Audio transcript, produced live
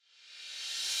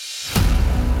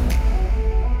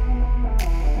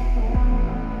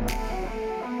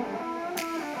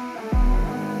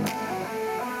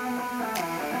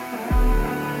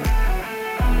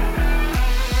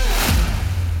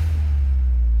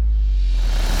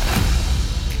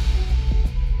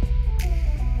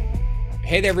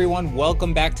Hey there, everyone.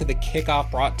 Welcome back to the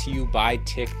Kickoff, brought to you by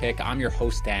TickPick. I'm your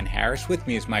host, Dan Harris. With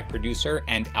me is my producer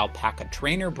and alpaca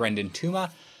trainer, Brendan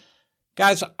Tuma.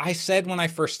 Guys, I said when I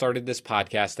first started this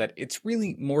podcast that it's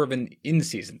really more of an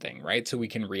in-season thing, right? So we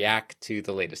can react to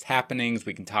the latest happenings.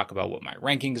 We can talk about what my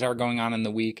rankings are going on in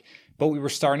the week. But we were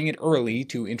starting it early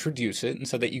to introduce it, and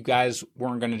so that you guys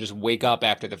weren't going to just wake up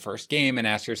after the first game and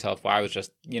ask yourself why I was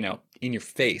just, in your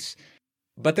face.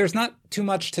 But there's not too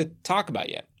much to talk about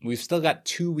yet. We've still got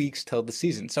 2 weeks till the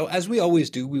season. So as we always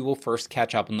do, we will first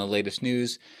catch up on the latest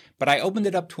news. But I opened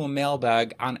it up to a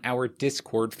mailbag on our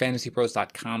Discord,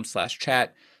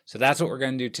 fantasypros.com/chat. So that's what we're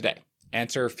going to do today.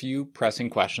 Answer a few pressing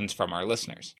questions from our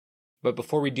listeners. But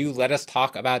before we do, let us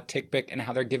talk about TickPick and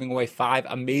how they're giving away 5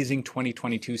 amazing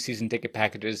 2022 season ticket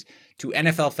packages to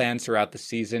NFL fans throughout the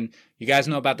season. You guys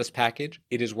know about this package.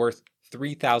 It is worth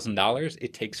 $3,000.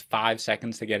 It takes 5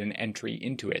 seconds to get an entry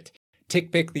into it.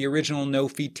 TickPick, the original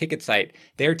no-fee ticket site,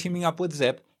 they're teaming up with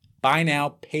Zip, buy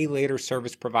now, pay later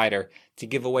service provider, to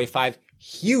give away 5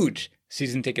 huge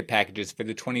season ticket packages for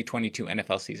the 2022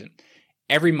 NFL season.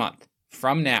 Every month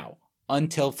from now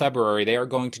until February, they are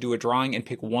going to do a drawing and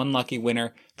pick one lucky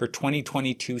winner for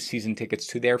 2022 season tickets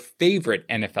to their favorite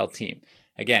NFL team.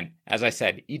 Again, as I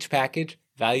said, each package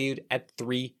valued at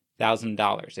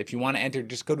 $3,000. If you want to enter,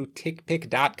 just go to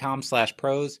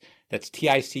tickpick.com/pros. That's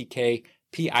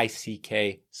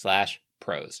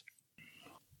TICKPICK/pros.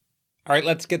 All right,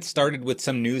 let's get started with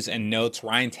some news and notes.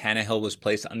 Ryan Tannehill was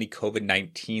placed on the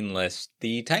COVID-19 list.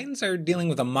 The Titans are dealing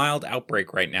with a mild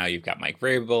outbreak right now. You've got Mike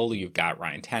Vrabel, you've got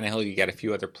Ryan Tannehill, you got a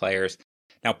few other players.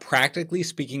 Now, practically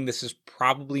speaking, this is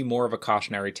probably more of a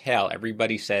cautionary tale.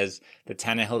 Everybody says that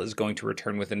Tannehill is going to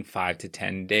return within 5 to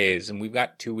 10 days, and we've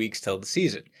got 2 weeks till the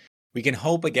season. We can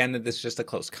hope, again, that this is just a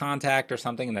close contact or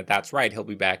something, and that's right, he'll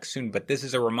be back soon. But this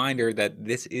is a reminder that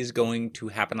this is going to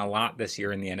happen a lot this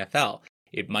year in the NFL.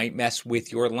 It might mess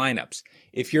with your lineups.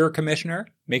 If you're a commissioner,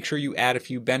 make sure you add a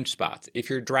few bench spots. If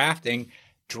you're drafting,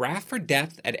 draft for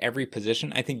depth at every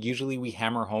position. I think usually we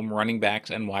hammer home running backs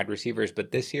and wide receivers,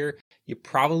 but this year you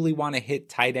probably want to hit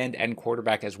tight end and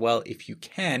quarterback as well if you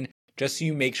can, just so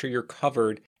you make sure you're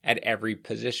covered at every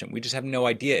position. We just have no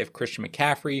idea if Christian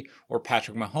McCaffrey or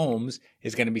Patrick Mahomes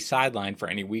is going to be sidelined for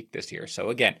any week this year. So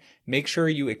again, make sure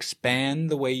you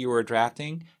expand the way you are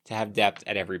drafting to have depth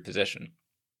at every position.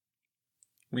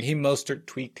 Raheem Mostert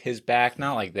tweaked his back,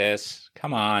 not like this.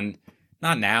 Come on.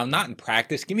 Not now, not in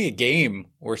practice. Give me a game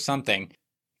or something.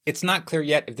 It's not clear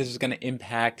yet if this is going to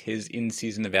impact his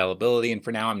in-season availability, and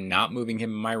for now I'm not moving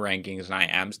him in my rankings, and I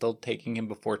am still taking him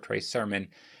before Trey Sermon.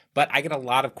 But I get a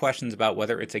lot of questions about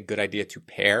whether it's a good idea to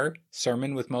pair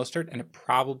Sermon with Mostert, and it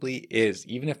probably is.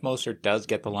 Even if Mostert does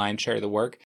get the lion's share of the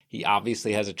work, he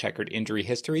obviously has a checkered injury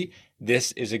history.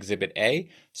 This is Exhibit A.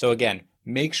 So again,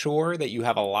 make sure that you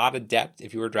have a lot of depth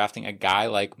if you are drafting a guy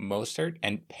like Mostert,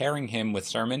 and pairing him with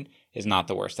Sermon is not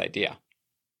the worst idea.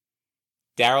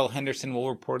 Darrell Henderson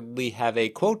will reportedly have a,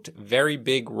 quote, very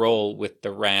big role with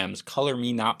the Rams. Color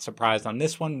me not surprised on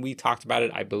this one. We talked about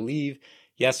it, I believe,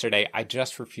 yesterday. I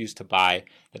just refuse to buy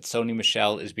that Sony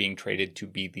Michel is being traded to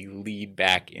be the lead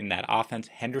back in that offense.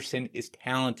 Henderson is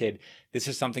talented. This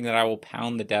is something that I will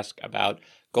pound the desk about.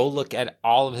 Go look at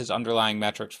all of his underlying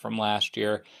metrics from last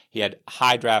year. He had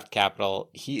high draft capital.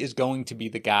 He is going to be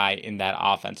the guy in that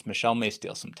offense. Michel may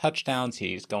steal some touchdowns.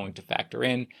 He's going to factor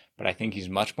in, but I think he's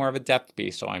much more of a depth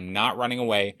beast, so I'm not running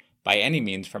away by any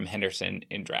means from Henderson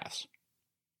in drafts.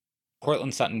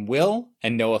 Courtland Sutton will,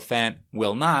 and Noah Fant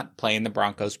will not, play in the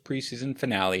Broncos preseason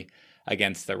finale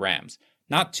against the Rams.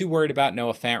 Not too worried about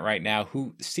Noah Fant right now,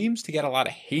 who seems to get a lot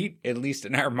of hate, at least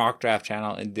in our mock draft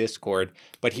channel in Discord,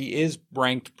 but he is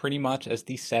ranked pretty much as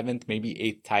the 7th, maybe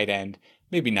 8th tight end,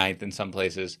 maybe 9th in some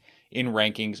places, in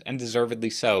rankings, and deservedly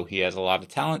so. He has a lot of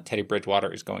talent. Teddy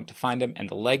Bridgewater is going to find him, and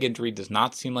the leg injury does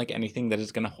not seem like anything that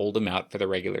is going to hold him out for the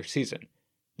regular season.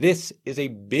 This is a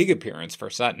big appearance for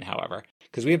Sutton, however,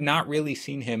 because we have not really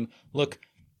seen him look,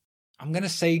 I'm going to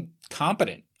say,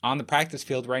 competent on the practice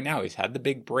field right now. He's had the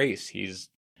big brace. He's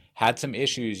had some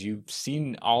issues. You've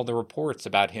seen all the reports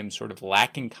about him sort of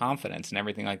lacking confidence and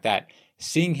everything like that.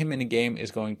 Seeing him in a game is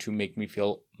going to make me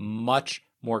feel much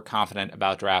more confident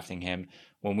about drafting him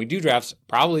when we do drafts,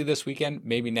 probably this weekend,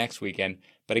 maybe next weekend.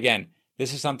 But again,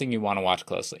 this is something you want to watch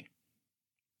closely.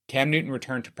 Cam Newton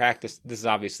returned to practice. This is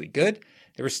obviously good.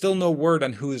 There is still no word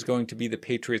on who is going to be the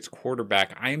Patriots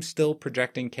quarterback. I am still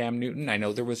projecting Cam Newton. I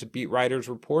know there was a beat writer's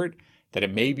report that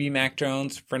it may be Mac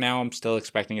Jones. For now, I'm still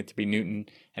expecting it to be Newton.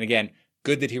 And again,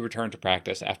 good that he returned to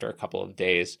practice after a couple of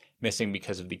days missing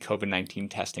because of the COVID-19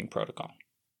 testing protocol.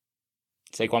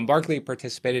 Saquon Barkley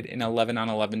participated in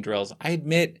 11-on-11 drills. I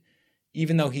admit,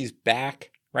 even though he's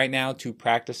back, right now to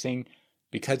practicing.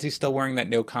 Because he's still wearing that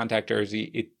no contact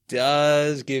jersey, it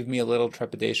does give me a little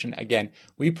trepidation. Again,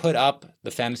 we put up,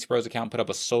 the Fantasy Pros account put up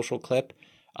a social clip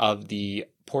of the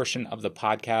portion of the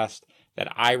podcast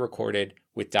that I recorded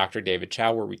with Dr. David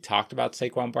Chow, where we talked about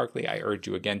Saquon Barkley. I urge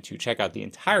you again to check out the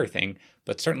entire thing,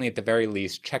 but certainly at the very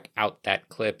least, check out that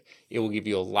clip. It will give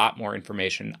you a lot more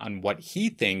information on what he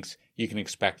thinks you can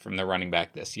expect from the running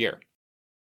back this year.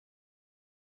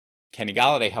 Kenny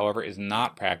Golladay, however, is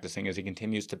not practicing as he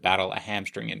continues to battle a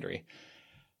hamstring injury.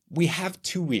 We have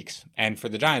 2 weeks, and for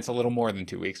the Giants, a little more than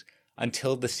 2 weeks,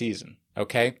 until the season,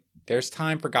 okay? There's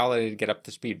time for Golladay to get up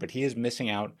to speed, but he is missing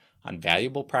out on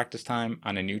valuable practice time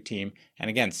on a new team. And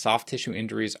again, soft tissue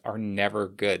injuries are never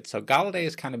good. So Golladay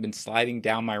has kind of been sliding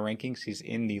down my rankings. He's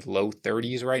in the low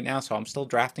 30s right now, so I'm still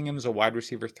drafting him as a wide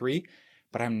receiver 3,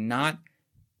 but I'm not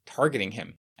targeting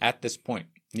him at this point.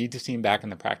 Need to see him back in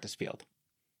the practice field.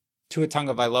 Tua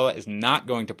Tagovailoa is not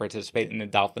going to participate in the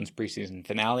Dolphins preseason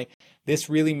finale. This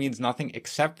really means nothing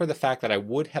except for the fact that I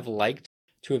would have liked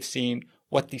to have seen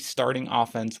what the starting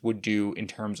offense would do in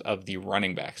terms of the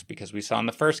running backs, because we saw in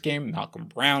the first game, Malcolm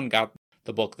Brown got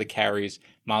the bulk of the carries.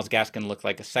 Myles Gaskin looked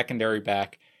like a secondary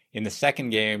back. In the second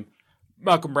game,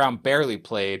 Malcolm Brown barely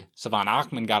played. Savon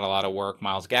Ahmed got a lot of work.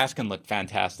 Myles Gaskin looked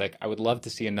fantastic. I would love to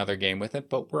see another game with it,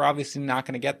 but we're obviously not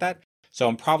going to get that. So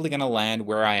I'm probably going to land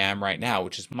where I am right now,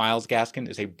 which is Myles Gaskin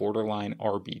is a borderline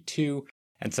RB2,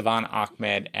 and Savon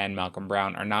Ahmed and Malcolm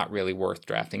Brown are not really worth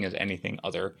drafting as anything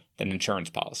other than insurance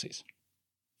policies.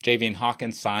 Javian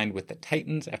Hawkins signed with the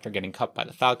Titans after getting cut by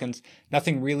the Falcons.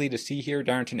 Nothing really to see here.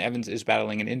 Darrington Evans is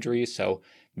battling an injury, so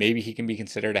maybe he can be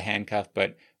considered a handcuff,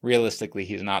 but realistically,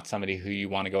 he's not somebody who you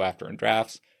want to go after in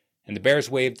drafts. And the Bears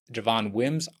waived Javon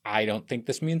Wims. I don't think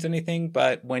this means anything,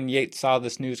 but when Yates saw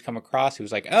this news come across, he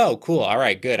was like, oh, cool, all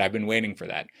right, good, I've been waiting for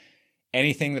that.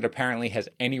 Anything that apparently has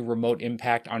any remote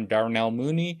impact on Darnell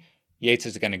Mooney, Yates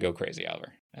is going to go crazy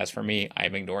over. As for me,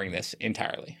 I'm ignoring this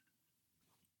entirely.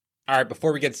 All right,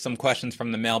 before we get to some questions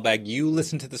from the mailbag, you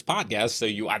listen to this podcast, so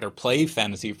you either play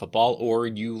fantasy football or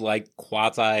you like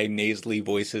quasi-nasally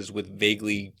voices with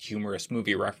vaguely humorous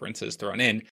movie references thrown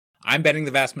in. I'm betting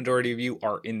the vast majority of you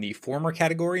are in the former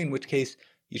category, in which case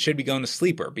you should be going to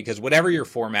Sleeper, because whatever your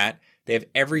format, they have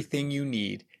everything you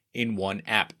need in one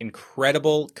app.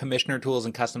 Incredible commissioner tools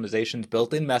and customizations,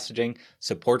 built-in messaging,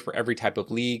 support for every type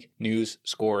of league, news,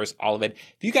 scores, all of it.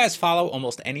 If you guys follow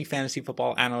almost any fantasy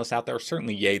football analyst out there,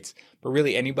 certainly Yates, but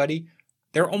really anybody,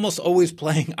 they're almost always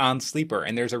playing on Sleeper,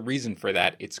 and there's a reason for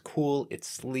that. It's cool, it's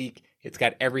sleek, it's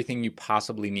got everything you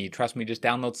possibly need. Trust me, just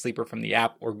download Sleeper from the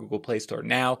app or Google Play Store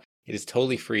now. It is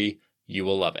totally free. You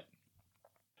will love it.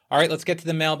 All right, let's get to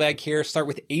the mailbag here. Start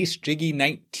with Ace Jiggy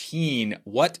 19.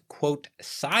 What, quote,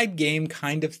 side game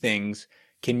kind of things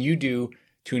can you do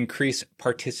to increase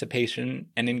participation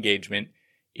and engagement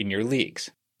in your leagues?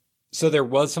 So there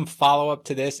was some follow-up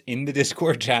to this in the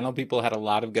Discord channel. People had a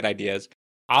lot of good ideas.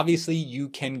 Obviously, you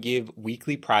can give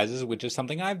weekly prizes, which is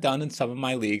something I've done in some of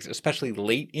my leagues, especially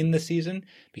late in the season,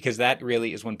 because that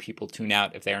really is when people tune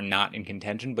out if they are not in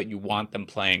contention, but you want them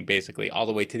playing basically all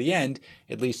the way to the end,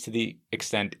 at least to the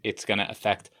extent it's going to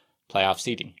affect playoff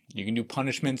seeding. You can do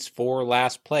punishments for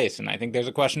last place, and I think there's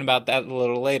a question about that a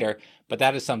little later, but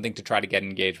that is something to try to get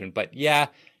engagement. But yeah,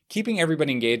 keeping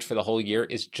everybody engaged for the whole year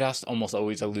is just almost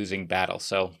always a losing battle,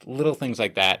 so little things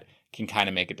like that can kind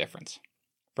of make a difference.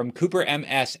 From Cooper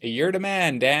MS, you're the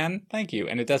man, Dan. Thank you.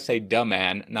 And it does say the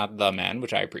man, not the man,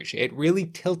 which I appreciate. Really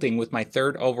tilting with my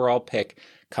third overall pick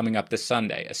coming up this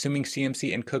Sunday. Assuming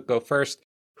CMC and Cook go first,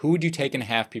 who would you take in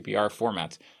half PPR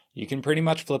formats? You can pretty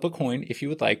much flip a coin, if you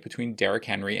would like, between Derrick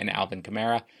Henry and Alvin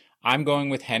Kamara. I'm going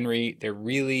with Henry. They're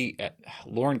really,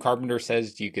 Lauren Carpenter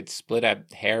says you could split a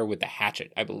hair with a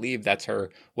hatchet. I believe that's her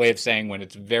way of saying when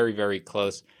it's very, very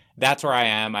close. That's where I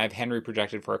am. I have Henry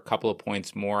projected for a couple of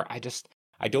points more.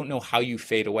 I don't know how you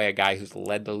fade away a guy who's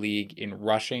led the league in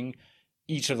rushing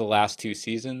each of the last 2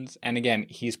 seasons. And again,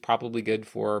 he's probably good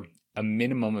for a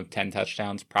minimum of 10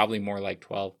 touchdowns, probably more like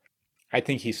 12. I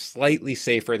think he's slightly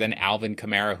safer than Alvin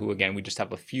Kamara, who, again, we just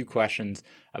have a few questions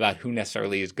about who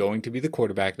necessarily is going to be the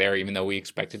quarterback there, even though we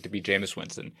expect it to be Jameis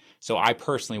Winston. So I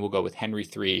personally will go with Henry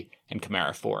 3 and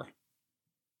Kamara 4.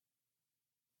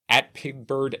 At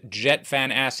Pigbird Jet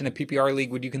Fan asks, in a PPR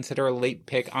league, would you consider a late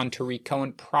pick on Tariq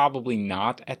Cohen? Probably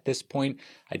not at this point.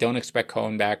 I don't expect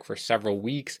Cohen back for several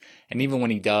weeks, and even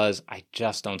when he does, I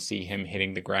just don't see him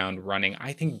hitting the ground running.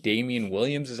 I think Damian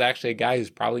Williams is actually a guy who's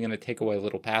probably going to take away a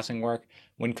little passing work.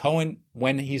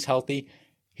 When he's healthy,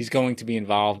 he's going to be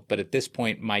involved, but at this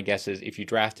point, my guess is if you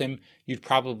draft him, you'd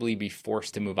probably be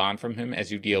forced to move on from him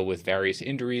as you deal with various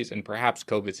injuries and perhaps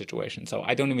COVID situations. So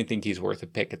I don't even think he's worth a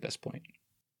pick at this point.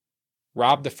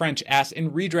 Rob the French asks,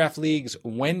 in redraft leagues,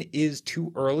 when is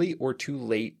too early or too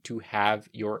late to have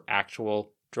your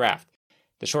actual draft?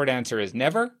 The short answer is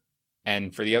never.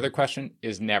 And for the other question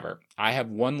is never. I have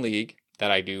one league that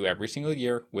I do every single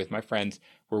year with my friends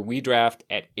where we draft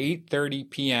at 8:30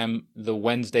 p.m. the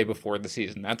Wednesday before the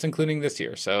season. That's including this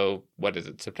year. So what is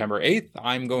it, September 8th?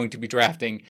 I'm going to be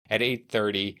drafting at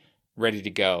 8:30, ready to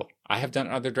go. I have done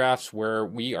other drafts where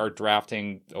we are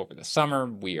drafting over the summer.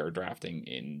 We are drafting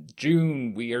in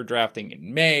June. We are drafting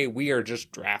in May. We are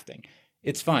just drafting.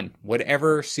 It's fun.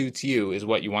 Whatever suits you is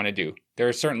what you want to do. There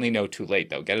is certainly no too late,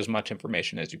 though. Get as much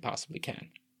information as you possibly can.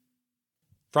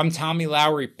 From Tommy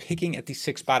Lowry, picking at the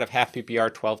 6th spot of half PPR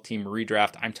 12-team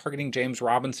redraft, I'm targeting James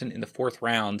Robinson in the 4th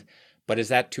round, but is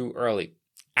that too early?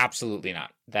 Absolutely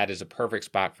not. That is a perfect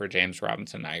spot for James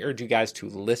Robinson. I urge you guys to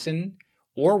listen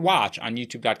or watch on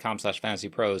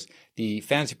youtube.com/fantasypros, the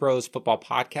Fantasy Pros football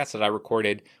podcast that I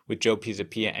recorded with Joe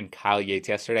Pisapia and Kyle Yates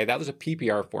yesterday. That was a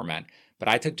PPR format, but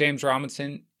I took James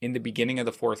Robinson in the beginning of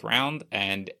the 4th round,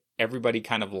 and everybody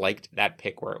kind of liked that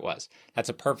pick where it was. That's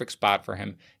a perfect spot for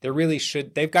him.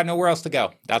 They've got nowhere else to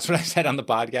go. That's what I said on the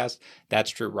podcast.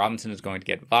 That's true. Robinson is going to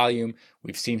get volume.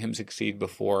 We've seen him succeed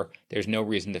before. There's no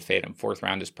reason to fade him. 4th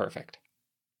round is perfect.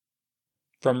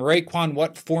 From Raekwon,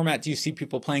 what format do you see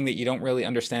people playing that you don't really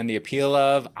understand the appeal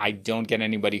of? I don't get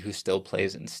anybody who still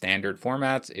plays in standard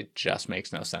formats. It just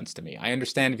makes no sense to me. I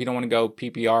understand if you don't want to go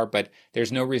PPR, but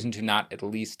there's no reason to not at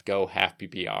least go half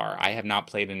PPR. I have not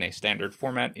played in a standard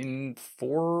format in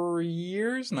 4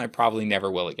 years, and I probably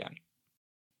never will again.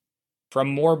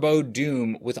 From Morbo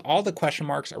Doom, with all the question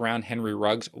marks around Henry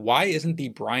Ruggs, why isn't the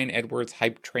Bryan Edwards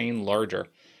hype train larger?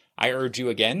 I urge you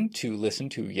again to listen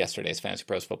to yesterday's Fantasy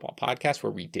Pros Football podcast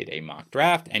where we did a mock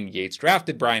draft and Yates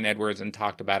drafted Bryan Edwards and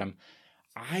talked about him.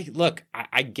 I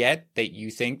get that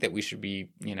you think that we should be,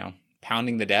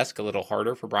 pounding the desk a little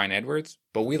harder for Bryan Edwards,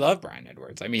 but we love Bryan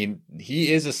Edwards. I mean,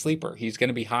 he is a sleeper. He's going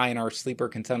to be high in our sleeper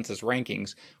consensus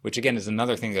rankings, which again is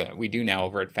another thing that we do now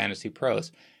over at Fantasy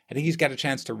Pros. I think he's got a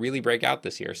chance to really break out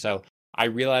this year. So I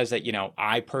realize that,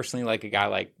 I personally like a guy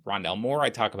like Rondale Moore. I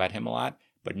talk about him a lot.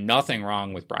 But nothing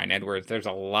wrong with Bryan Edwards. There's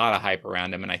a lot of hype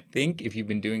around him, and I think if you've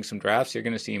been doing some drafts, you're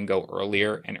going to see him go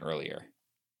earlier and earlier.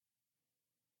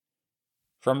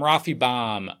 From Rafi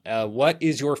Baum, what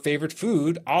is your favorite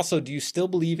food? Also, do you still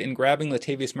believe in grabbing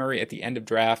Latavius Murray at the end of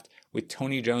draft with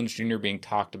Tony Jones Jr. being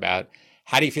talked about?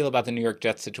 How do you feel about the New York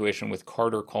Jets situation with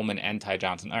Carter, Coleman, and Ty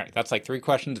Johnson? All right, that's like 3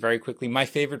 questions very quickly. My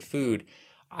favorite food.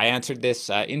 I answered this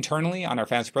internally on our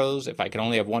Fantasy Pros. If I could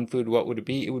only have one food, what would it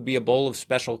be? It would be a bowl of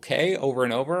Special K over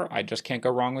and over. I just can't go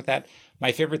wrong with that.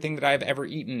 My favorite thing that I've ever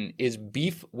eaten is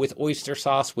beef with oyster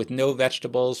sauce with no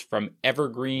vegetables from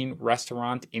Evergreen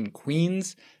Restaurant in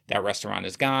Queens. That restaurant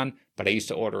is gone, but I used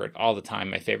to order it all the time.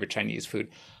 My favorite Chinese food.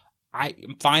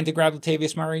 I'm fine to grab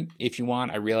Latavius Murray if you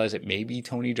want. I realize it may be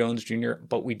Tony Jones Jr.,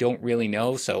 but we don't really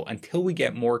know. So until we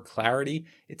get more clarity,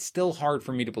 it's still hard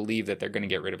for me to believe that they're going to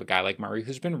get rid of a guy like Murray,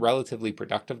 who's been relatively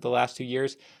productive the last 2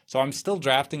 years. So I'm still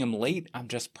drafting him late. I'm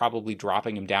just probably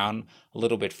dropping him down a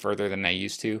little bit further than I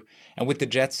used to. And with the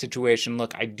Jets situation,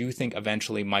 look, I do think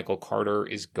eventually Michael Carter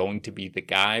is going to be the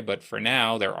guy. But for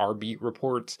now, there are beat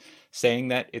reports saying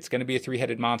that it's going to be a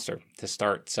 3-headed monster to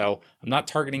start. So I'm not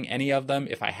targeting any of them.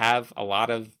 If I have a lot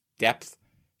of depth,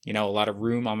 a lot of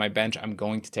room on my bench, I'm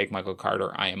going to take Michael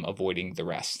Carter. I am avoiding the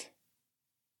rest.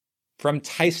 From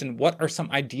Tyson, what are some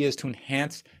ideas to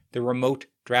enhance the remote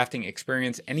drafting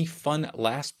experience? Any fun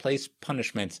last place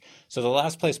punishments? So the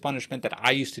last place punishment that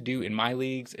I used to do in my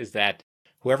leagues is that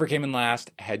whoever came in last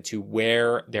had to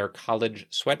wear their college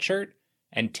sweatshirt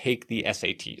and take the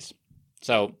SATs.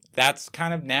 So that's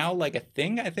kind of now like a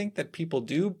thing I think that people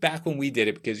do. Back when we did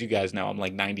it, because you guys know I'm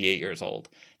like 98 years old,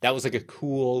 that was like a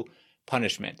cool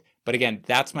punishment. But again,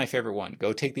 that's my favorite one.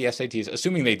 Go take the SATs,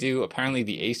 assuming they do. Apparently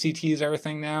the ACTs are a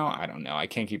thing now. I don't know. I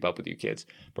can't keep up with you kids.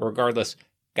 But regardless,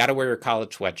 got to wear your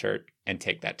college sweatshirt and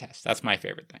take that test. That's my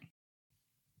favorite thing.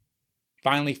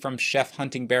 Finally, from Chef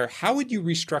Hunting Bear, how would you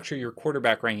restructure your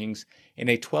quarterback rankings in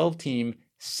a 12-team,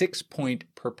 6-point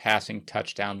per passing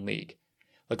touchdown league?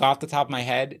 Like off the top of my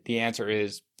head, the answer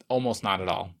is almost not at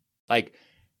all. Like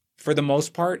for the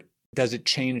most part, does it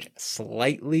change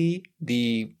slightly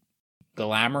the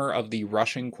glamour of the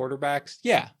rushing quarterbacks?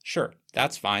 Yeah, sure.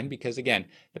 That's fine because again,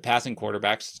 the passing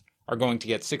quarterbacks are going to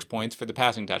get 6 points for the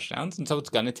passing touchdowns. And so it's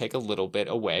going to take a little bit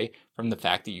away from the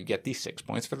fact that you get these 6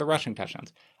 points for the rushing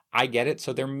touchdowns. I get it.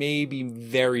 So there may be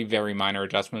very, very minor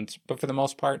adjustments, but for the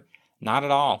most part, not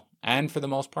at all. And for the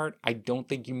most part, I don't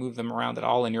think you move them around at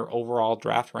all in your overall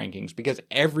draft rankings because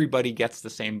everybody gets the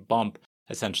same bump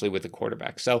essentially with the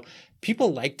quarterback. So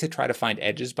people like to try to find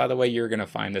edges. By the way, you're going to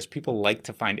find this. People like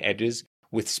to find edges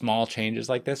with small changes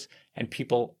like this, and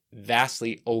people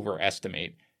vastly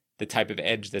overestimate the type of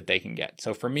edge that they can get.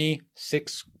 So for me,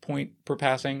 6 point per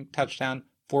passing touchdown,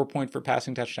 4 point for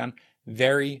passing touchdown,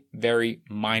 very, very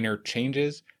minor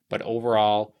changes, but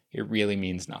overall, it really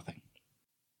means nothing.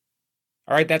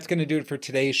 All right, that's going to do it for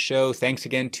today's show. Thanks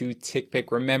again to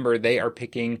TickPick. Remember, they are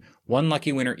picking one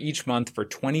lucky winner each month for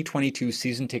 2022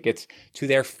 season tickets to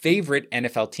their favorite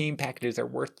NFL team. Packages are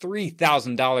worth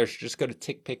 $3,000. Just go to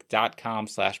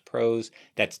tickpick.com/pros.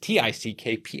 That's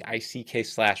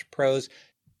TickPick/pros.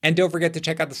 And don't forget to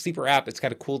check out the Sleeper app. It's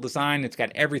got a cool design. It's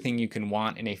got everything you can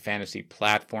want in a fantasy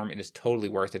platform. It is totally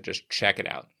worth it. Just check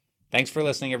it out. Thanks for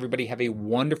listening, everybody. Have a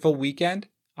wonderful weekend.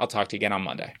 I'll talk to you again on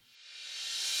Monday.